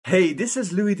Hey, this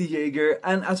is Louis de Jager,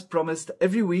 and as promised,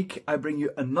 every week I bring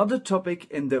you another topic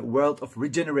in the world of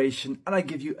regeneration and I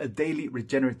give you a daily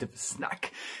regenerative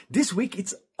snack. This week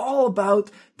it's all about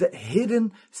the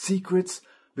hidden secrets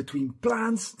between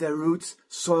plants, their roots,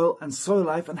 soil and soil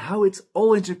life and how it's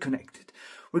all interconnected.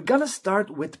 We're gonna start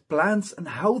with plants and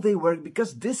how they work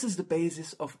because this is the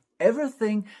basis of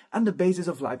everything and the basis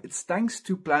of life. It's thanks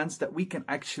to plants that we can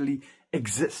actually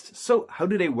exist. So how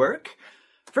do they work?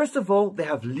 First of all, they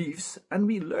have leaves and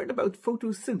we learned about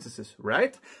photosynthesis,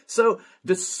 right? So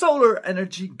the solar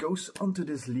energy goes onto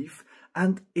this leaf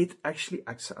and it actually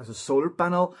acts as a solar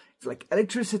panel. It's like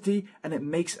electricity and it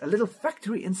makes a little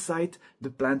factory inside the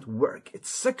plant work. It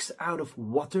sucks out of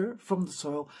water from the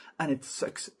soil and it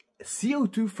sucks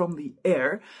CO2 from the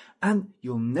air. And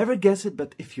you'll never guess it,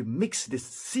 but if you mix this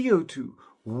CO2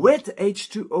 with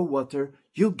H2O water,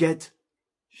 you'll get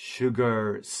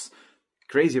sugars.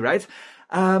 Crazy, right?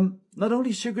 Not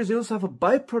only sugars, they also have a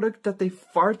byproduct that they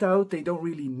fart out. They don't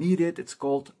really need it. It's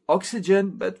called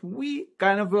oxygen, but we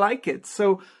kind of like it.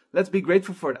 So let's be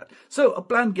grateful for that. So a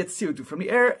plant gets CO2 from the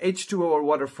air, H2O or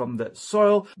water from the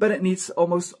soil, but it needs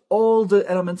almost all the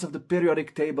elements of the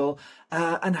periodic table.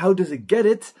 And how does it get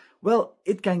it? Well,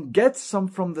 it can get some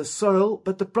from the soil,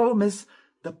 but the problem is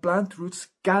the plant roots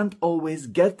can't always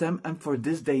get them. And for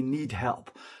this, they need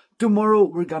help. Tomorrow,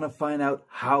 we're gonna find out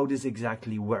how this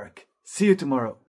exactly works. See you tomorrow.